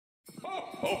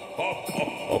Ho,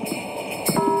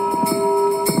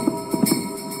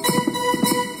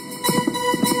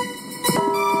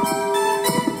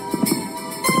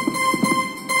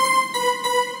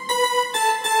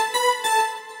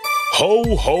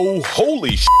 ho,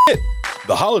 holy shit!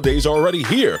 The holidays are already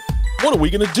here. What are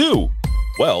we gonna do?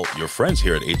 Well, your friends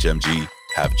here at HMG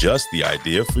have just the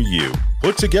idea for you.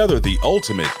 Put together the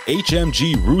ultimate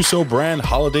HMG Russo brand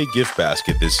holiday gift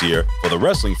basket this year for the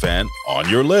wrestling fan on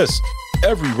your list.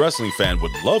 Every wrestling fan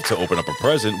would love to open up a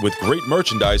present with great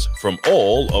merchandise from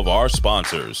all of our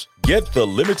sponsors. Get the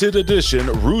limited edition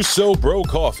Russo Bro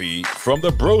Coffee from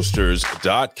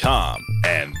thebrosters.com.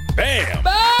 And bam!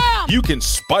 You can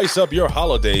spice up your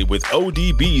holiday with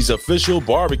ODB's official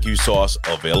barbecue sauce,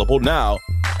 available now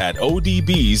at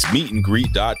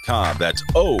odbsmeetandgreet.com. That's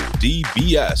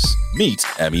ODBS meet,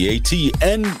 MEAT,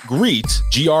 and greet,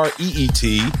 GREET.com.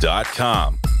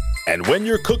 And when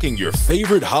you're cooking your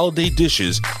favorite holiday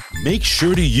dishes, make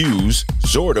sure to use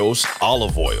Zordos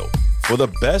olive oil. For the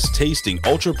best tasting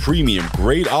ultra premium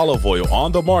grade olive oil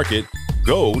on the market,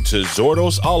 go to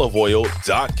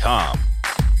ZordosOliveOil.com.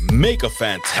 Make a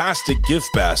fantastic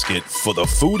gift basket for the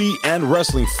foodie and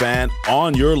wrestling fan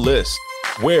on your list.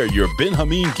 Wear your Ben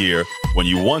Hameen gear when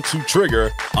you want to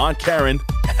trigger Aunt Karen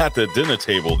at the dinner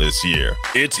table this year.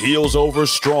 It's heels over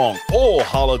strong all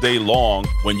holiday long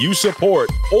when you support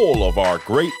all of our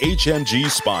great HMG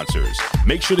sponsors.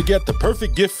 Make sure to get the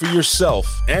perfect gift for yourself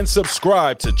and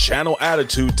subscribe to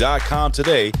channelattitude.com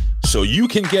today so you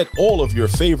can get all of your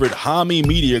favorite Hami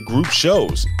Media Group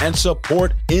shows and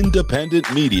support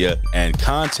independent media and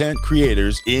content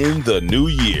creators in the new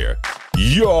year.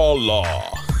 YOLA!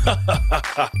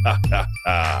 Impact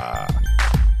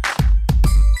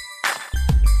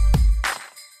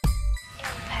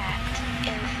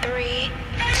in 3, 2,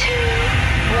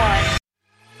 1.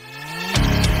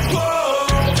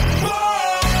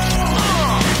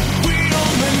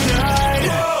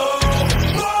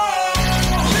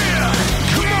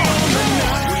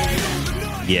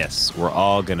 Yes, we're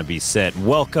all going to be set.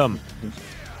 Welcome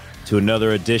to another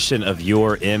edition of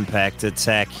Your Impact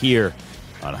Attack here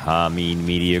on Hameen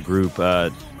Media Group,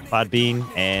 Podbean,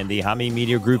 and the Hameen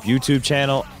Media Group YouTube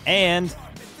channel, and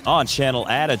on Channel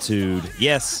Attitude.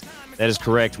 Yes, that is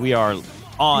correct. We are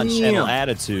on Channel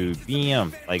Attitude.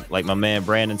 Bam, like my man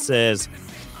Brandon says.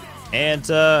 And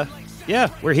yeah,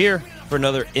 we're here for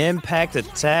another Impact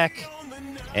Attack.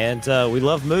 And we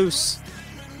love Moose.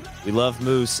 We love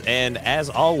Moose. And as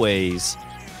always,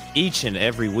 each and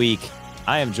every week,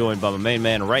 I am joined by my main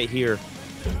man right here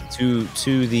to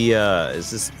the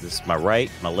is this my right,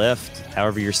 my left,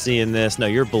 however you're seeing this. No,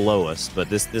 you're below us,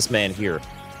 but this man here,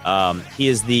 he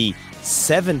is the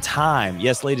 7-time,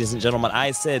 yes, ladies and gentlemen, I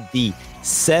said the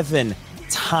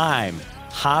 7-time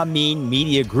Hameen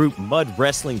Media Group Mud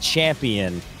Wrestling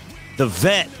Champion, the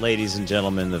Vet, ladies and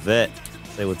gentlemen, the Vet.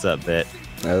 Say what's up, Vet.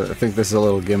 I think this is a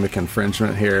little gimmick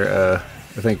infringement here.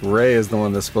 I think Ray is the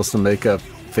one that's supposed to make up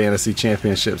fantasy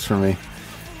championships for me.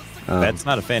 That's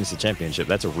not a fantasy championship.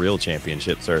 That's a real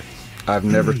championship, sir. I've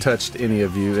never touched any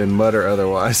of you in mud or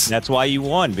otherwise. That's why you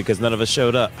won, because none of us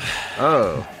showed up.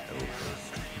 Oh.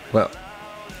 Well,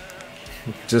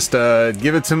 just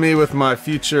give it to me with my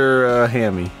future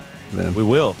hammy. Then. We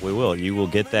will. You will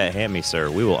get that hammy, sir.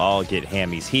 We will all get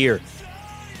hammies here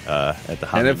at the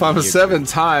Hameen. And if I'm a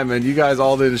 7-time and you guys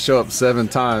all didn't show up 7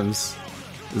 times,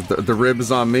 the rib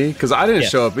is on me? Because I didn't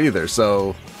show up either,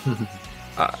 so...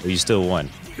 you still won.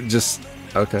 Just,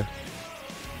 okay.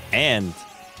 And,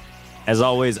 as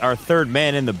always, our third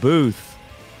man in the booth,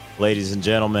 ladies and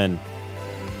gentlemen,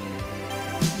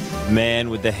 man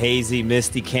with the hazy,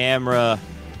 misty camera,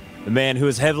 the man who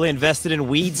is heavily invested in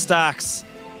weed stocks,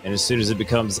 and as soon as it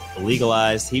becomes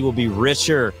legalized, he will be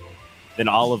richer than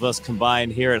all of us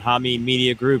combined here at Hameen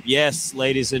Media Group. Yes,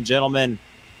 ladies and gentlemen,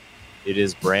 it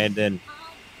is Brandon.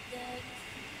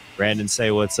 Brandon,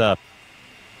 say what's up.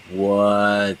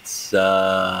 What's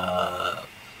up?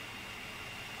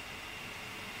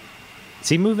 Is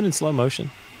he moving in slow motion?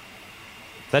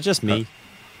 Is that just me?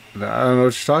 I don't know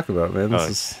what you're talking about, man.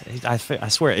 I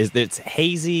swear, it's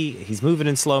hazy. He's moving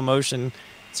in slow motion.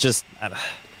 It's just, I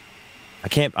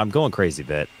can't, I'm going crazy,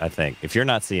 Bet, I think. If you're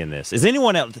not seeing this, is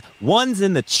anyone else? One's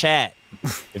in the chat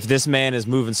if this man is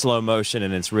moving slow motion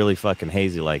and it's really fucking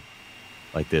hazy like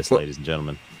this, ladies and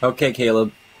gentlemen. Okay,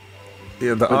 Caleb.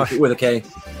 Yeah, with a K.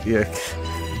 Yeah.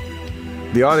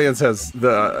 The audience that's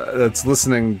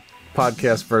listening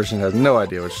podcast version has no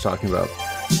idea what you're talking about.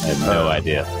 I have no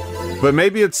idea. But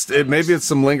maybe it's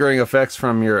some lingering effects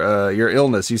from your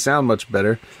illness. You sound much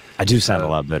better. I do sound a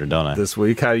lot better, don't I? This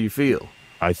week, how do you feel?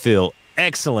 I feel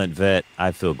excellent, Vet.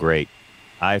 I feel great.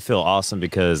 I feel awesome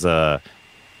because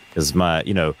because my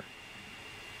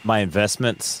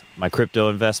investments, my crypto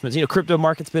investments, crypto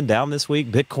market's been down this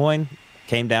week. Bitcoin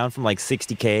came down from like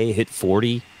 60K, hit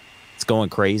 40. It's going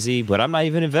crazy, but I'm not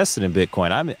even invested in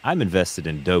Bitcoin. I'm invested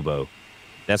in Dobo.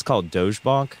 That's called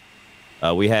Dogebonk.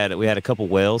 We had a couple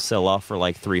whales sell off for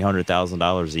like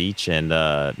 $300,000 each, and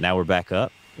now we're back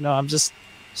up. I'm just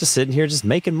sitting here, just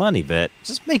making money, Vet.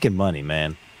 Just making money,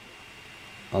 man.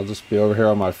 I'll just be over here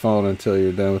on my phone until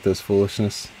you're done with this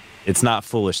foolishness. It's not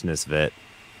foolishness, Vet.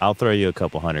 I'll throw you a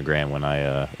couple $100,000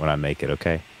 when I make it.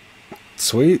 Okay.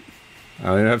 Sweet. I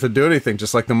don't even have to do anything,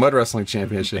 just like the Mud Wrestling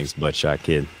Championship. Thanks, Buttshot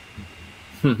Kid.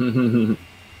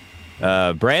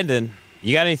 Brandon,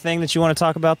 you got anything that you want to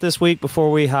talk about this week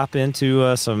before we hop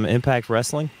into some Impact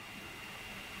Wrestling?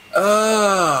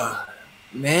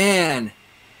 Man.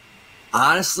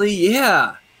 Honestly,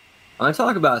 yeah. I want to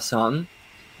talk about something.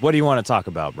 What do you want to talk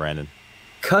about, Brandon?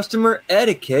 Customer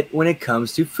etiquette when it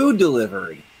comes to food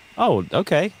delivery. Oh,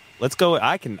 okay. Let's go.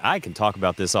 I can talk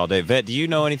about this all day. Vet, do you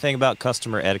know anything about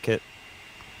customer etiquette?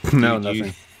 No,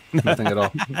 nothing. Nothing at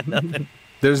all. Nothing.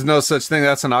 There's no such thing.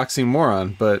 That's an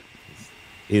oxymoron, but...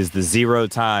 Is the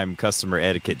 0-time customer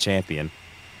etiquette champion.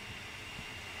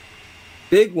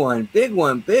 Big one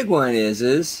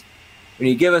is when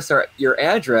you give us your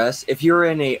address, if you're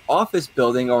in a office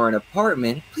building or an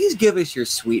apartment, please give us your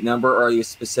suite number or your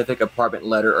specific apartment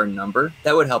letter or number.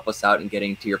 That would help us out in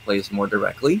getting to your place more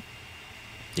directly.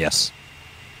 Yes.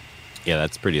 Yeah,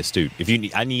 that's pretty astute.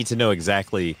 I need to know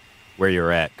exactly where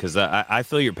you're at, because I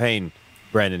feel your pain,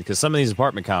 Brandon, because some of these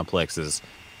apartment complexes,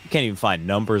 you can't even find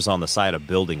numbers on the side of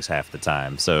buildings half the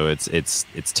time. So it's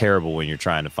terrible when you're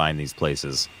trying to find these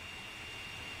places.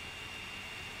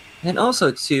 And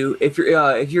also, too, if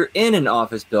you're in an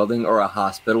office building or a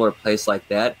hospital or a place like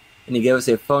that, and you give us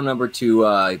a phone number to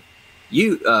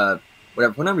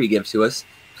whatever phone number you give to us,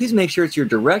 please make sure it's your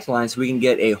direct line so we can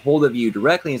get a hold of you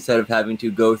directly instead of having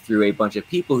to go through a bunch of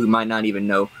people who might not even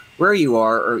know where you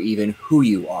are or even who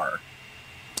you are.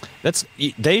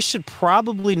 They should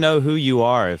probably know who you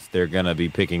are if they're going to be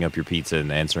picking up your pizza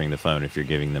and answering the phone if you're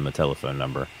giving them a telephone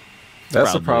number.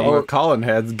 That's the problem with Colin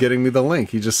had getting me the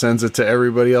link. He just sends it to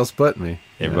everybody else but me.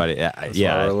 Everybody, yeah.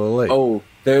 Yeah. We're a little late. Oh,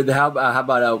 how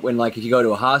about when, like, if you go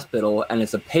to a hospital and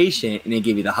it's a patient and they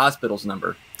give you the hospital's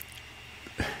number?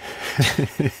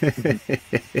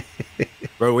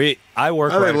 Bro, I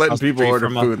work. How right are they letting across the people street order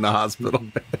from food in the hospital?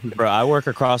 Bro, I work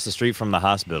across the street from the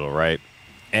hospital, right?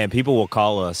 And people will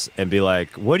call us and be like,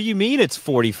 "What do you mean it's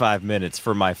 45 minutes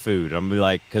for my food?" I'm be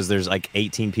like, "Because there's like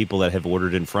 18 people that have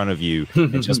ordered in front of you,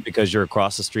 and just because you're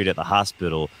across the street at the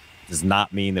hospital does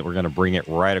not mean that we're going to bring it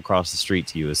right across the street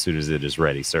to you as soon as it is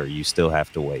ready, sir. You still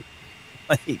have to wait."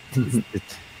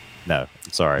 No,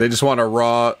 sorry. They just want a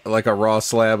raw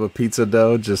slab of pizza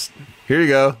dough. Just here you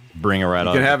go. Bring it right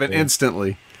on. You can have it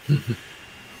instantly.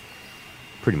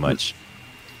 Pretty much.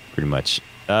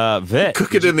 Vet,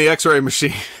 Cook it in the X-ray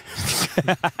machine.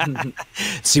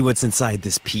 see what's inside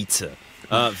this pizza.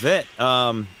 Vet,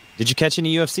 did you catch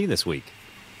any UFC this week?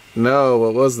 No,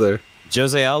 what was there?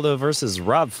 Jose Aldo versus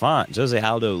Rob Font. Jose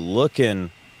Aldo looking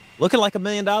like $1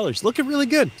 million. Looking really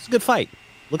good. It's a good fight.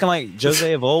 Looking like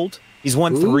Jose of old. He's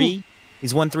won three.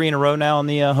 He's won 3 in a row now in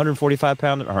the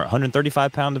 145-pound or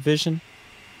 135-pound division.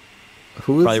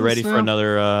 Who is Probably this ready now? for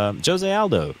another Jose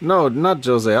Aldo. No, not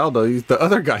Jose Aldo. He's the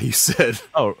other guy you said.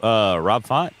 Oh, Rob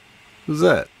Font. Who's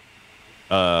that?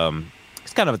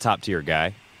 He's kind of a top tier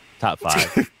guy. Top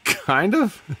 5. Kind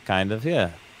of. Kind of, yeah.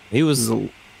 He was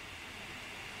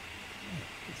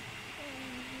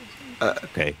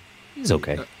okay. He's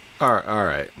okay. All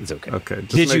right. He's okay. Okay. just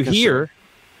Did you making hear? sure.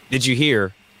 Did you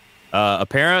hear?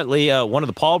 Apparently, one of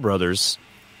the Paul brothers,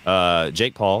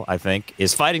 Jake Paul, I think,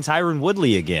 is fighting Tyron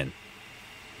Woodley again.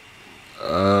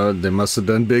 They must have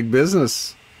done big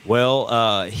business.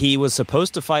 Well, he was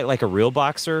supposed to fight like a real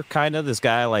boxer, kind of. This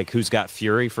guy, like, who's got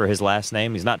Fury for his last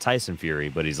name. He's not Tyson Fury,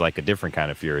 but he's like a different kind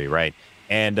of Fury, right?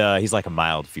 And he's like a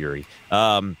mild Fury.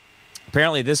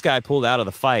 Apparently, this guy pulled out of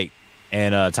the fight,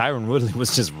 and Tyron Woodley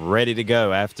was just ready to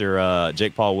go after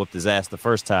Jake Paul whooped his ass the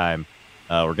first time.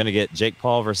 We're going to get Jake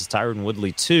Paul versus Tyron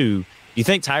Woodley 2. You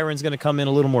think Tyron's going to come in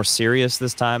a little more serious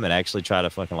this time and actually try to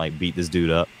fucking, like, beat this dude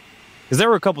up? Because there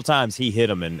were a couple times he hit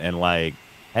him and like,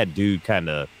 had dude kind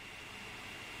of...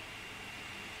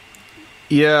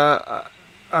 Yeah,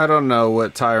 I don't know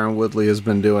what Tyron Woodley has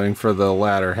been doing for the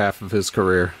latter half of his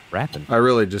career. rapping. I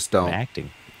really just don't.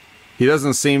 Acting. He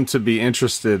doesn't seem to be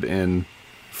interested in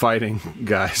fighting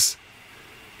guys.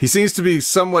 He seems to be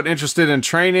somewhat interested in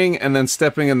training and then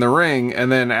stepping in the ring,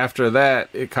 and then after that,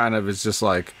 it kind of is just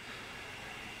like,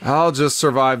 I'll just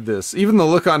survive this. Even the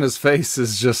look on his face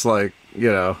is just like,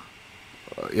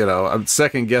 I'm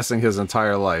second guessing his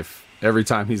entire life every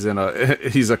time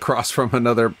he's across from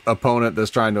another opponent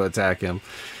that's trying to attack him.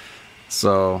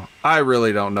 So I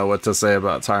really don't know what to say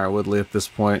about Tyron Woodley at this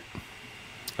point.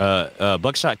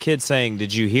 Buckshot Kid saying,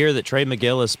 did you hear that Trey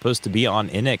Miguel is supposed to be on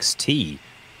NXT?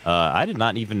 I did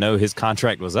not even know his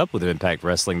contract was up with Impact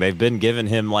Wrestling. They've been giving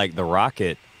him like the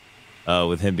rocket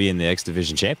with him being the X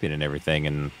Division champion and everything,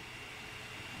 and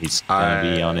he's going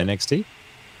to be on NXT?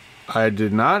 I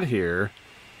did not hear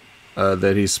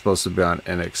that he's supposed to be on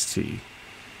NXT.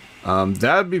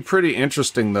 That'd be pretty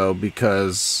interesting, though,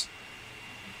 because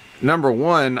number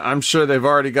one, I'm sure they've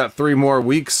already got 3 more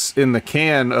weeks in the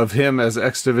can of him as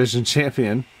X Division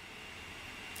champion.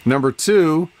 Number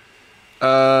two,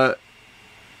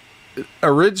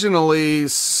 originally,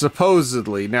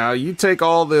 supposedly, now you take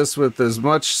all this with as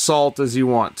much salt as you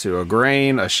want to, a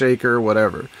grain, a shaker,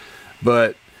 whatever,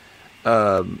 but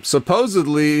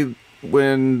supposedly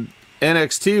when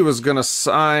NXT was going to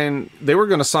sign, they were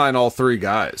going to sign all 3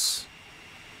 guys.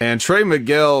 And Trey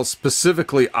Miguel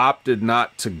specifically opted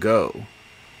not to go.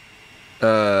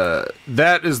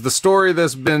 That is the story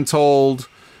that's been told.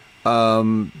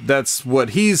 That's what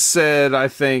he's said, I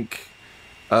think.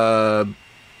 Again,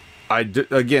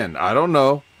 I don't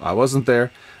know. I wasn't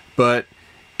there. But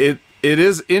it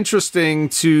is interesting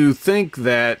to think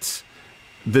that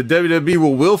the WWE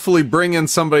will willfully bring in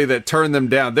somebody that turned them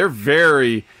down. They're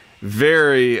very,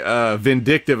 very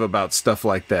vindictive about stuff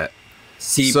like that.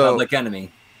 Public Enemy.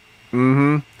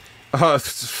 Mm-hmm.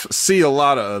 See a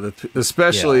lot of other,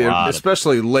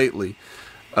 especially lately.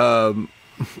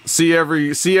 See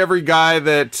every guy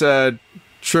that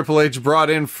Triple H brought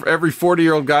in, every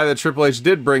 40-year-old guy that Triple H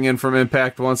did bring in from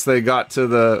Impact once they got to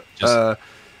the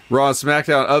Raw and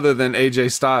SmackDown, other than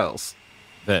AJ Styles.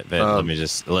 Let me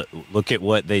just look at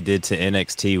what they did to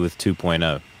NXT with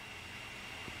 2.0.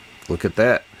 Look at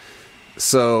that.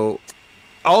 So,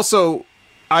 also,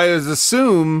 I would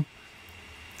assume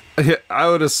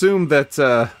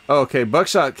that, okay,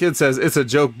 Buckshot Kid says it's a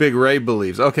joke Big Ray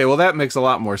believes. Okay, well, that makes a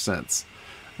lot more sense.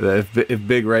 If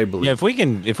Big Ray believes. Yeah, if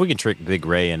we can trick Big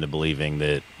Ray into believing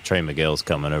that Trey Miguel's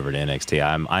coming over to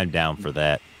NXT, I'm down for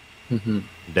that. Mm-hmm.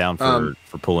 Down for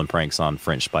pulling pranks on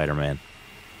French Spider-Man.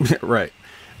 Right.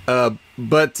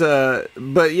 But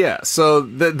yeah, so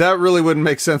that really wouldn't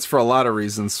make sense for a lot of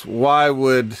reasons.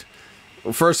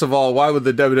 First of all, why would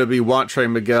the WWE want Trey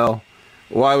Miguel?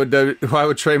 Why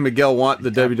would Trey Miguel want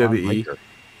the WWE?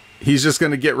 He's just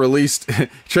going to get released.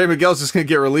 Trey Miguel's just going to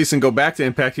get released and go back to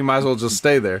Impact. He might as well just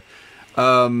stay there.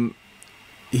 And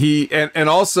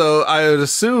also, I would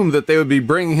assume that they would be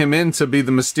bringing him in to be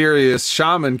the mysterious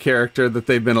shaman character that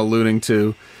they've been alluding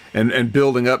to and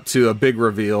building up to a big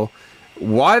reveal.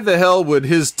 Why the hell would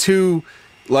his 2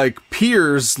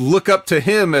 peers look up to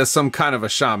him as some kind of a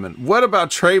shaman? What about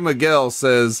Trey Miguel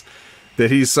says that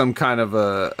he's some kind of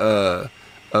a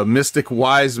mystic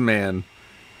wise man?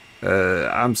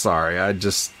 I'm sorry.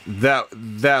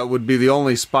 That would be the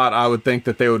only spot I would think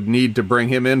that they would need to bring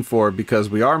him in for, because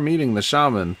we are meeting the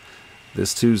shaman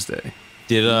this Tuesday.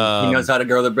 He knows how to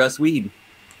grow the best weed.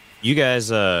 You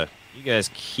guys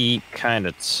keep kind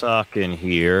of talking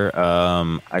here.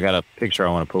 I got a picture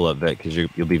I want to pull up, Vet, because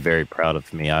you'll be very proud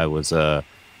of me. I was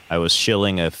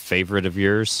shilling a favorite of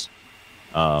yours.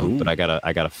 But I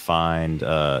gotta find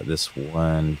this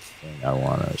one thing I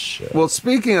want to show. Well,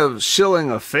 speaking of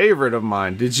shilling a favorite of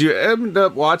mine, did you end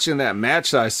up watching that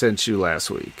match I sent you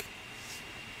last week?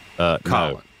 Colin,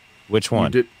 no. Which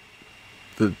one? You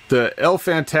did the El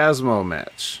Phantasmo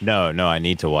match. No, I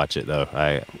need to watch it though.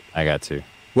 I got to.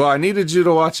 Well, I needed you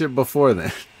to watch it before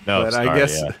then. No, but sorry, I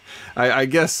guess, yeah.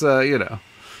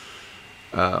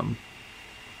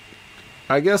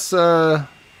 I guess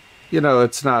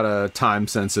it's not a time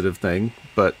sensitive thing,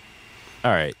 but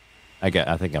all right, I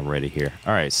think I'm ready here.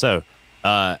 All right, so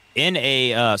a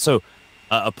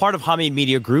part of Hamid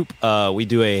Media Group, we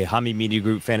do a Hamid Media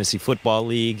Group Fantasy Football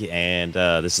League, and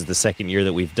this is the second year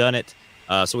that we've done it.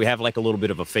 So we have like a little bit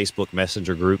of a Facebook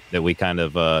Messenger group that we kind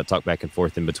of talk back and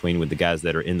forth in between with the guys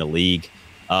that are in the league.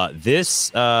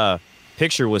 This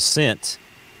picture was sent.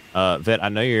 Vet, I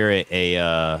know you're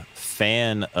a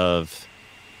fan of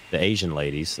the Asian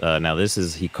ladies. Now this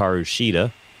is Hikaru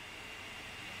Shida.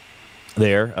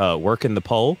 There, working the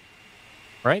pole,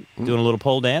 right? Mm-hmm. Doing a little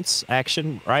pole dance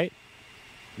action, right?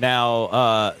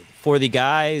 Now, for the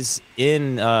guys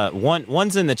in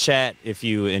one's in the chat if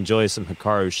you enjoy some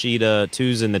Hikaru Shida,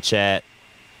 2's in the chat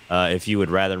if you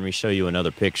would rather me show you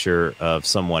another picture of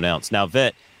someone else. Now,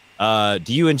 Vet,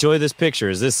 do you enjoy this picture?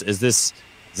 Is this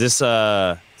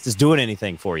doing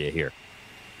anything for you here?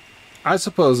 I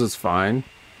suppose it's fine.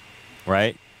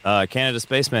 Right? Canada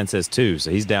Spaceman says 2,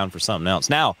 so he's down for something else.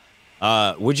 Now,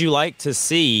 would you like to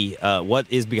see what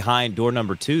is behind door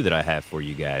number 2 that I have for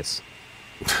you guys?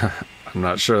 I'm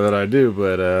not sure that I do,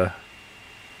 but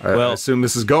I assume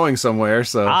this is going somewhere.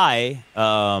 So I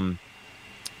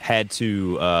had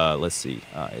to let's see.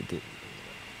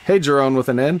 Hey, Jerome with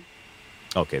an N.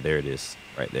 Okay, there it is,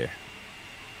 right there.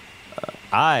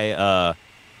 I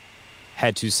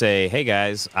had to say, hey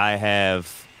guys, I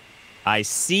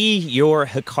see your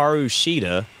Hikaru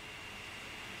Shida.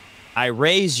 I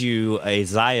raise you a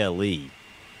Xia Li.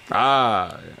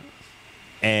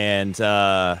 And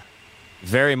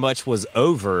very much was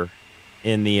over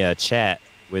in the chat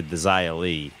with the Xia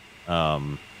Li.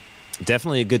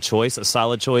 Definitely a good choice, a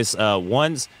solid choice.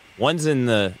 One's in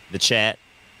the chat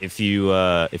if you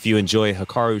enjoy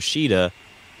Hikaru Shida.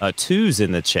 2's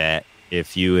in the chat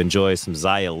if you enjoy some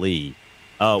Xia Li.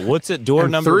 What's at door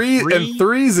number 3? And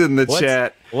 3's in the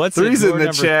chat. What's 3's at in door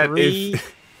the chat? 3?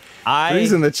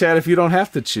 3's in the chat if you don't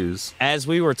have to choose. As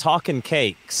we were talking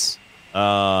cakes, in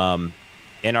our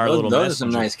little those messenger, are some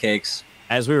nice cakes.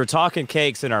 As we were talking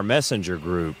cakes in our messenger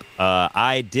group,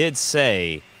 I did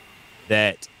say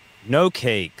that no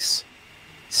cakes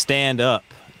stand up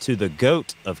to the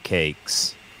goat of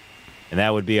cakes, and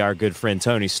that would be our good friend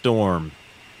Tony Storm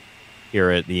here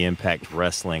at the Impact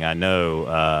Wrestling. I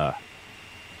know,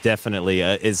 definitely.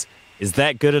 Is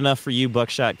that good enough for you,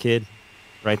 Buckshot Kid?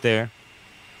 Right there,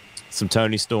 some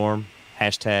Tony Storm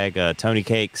hashtag Tony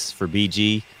Cakes for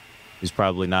BG. Who's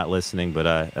probably not listening,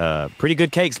 but pretty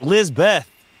good cakes. Liz Beth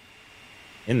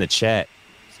in the chat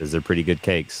says they're pretty good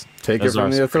cakes. Take it from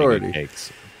the authority.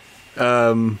 Cakes.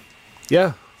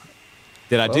 Yeah.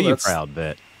 Did I do you proud,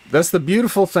 Bet? That's the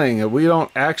beautiful thing. We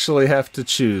don't actually have to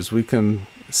choose. We can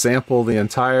sample the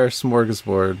entire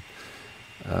smorgasbord,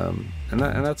 and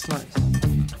that's nice.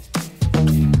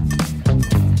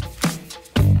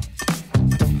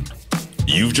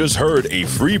 You've just heard a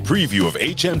free preview of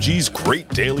HMG's great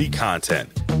daily content.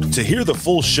 To hear the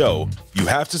full show, you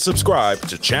have to subscribe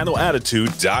to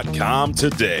channelattitude.com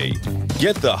today.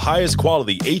 Get the highest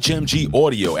quality HMG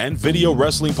audio and video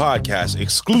wrestling podcasts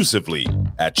exclusively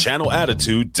at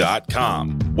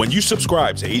channelattitude.com. When you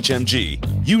subscribe to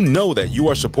HMG, you know that you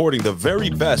are supporting the very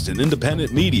best in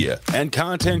independent media and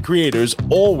content creators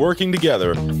all working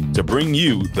together to bring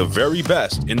you the very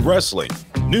best in wrestling,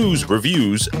 news,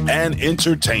 reviews, and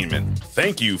entertainment.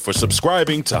 Thank you for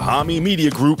subscribing to Hami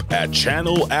Media Group at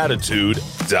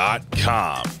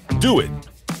channelattitude.com. Do it.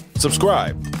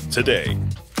 Subscribe today.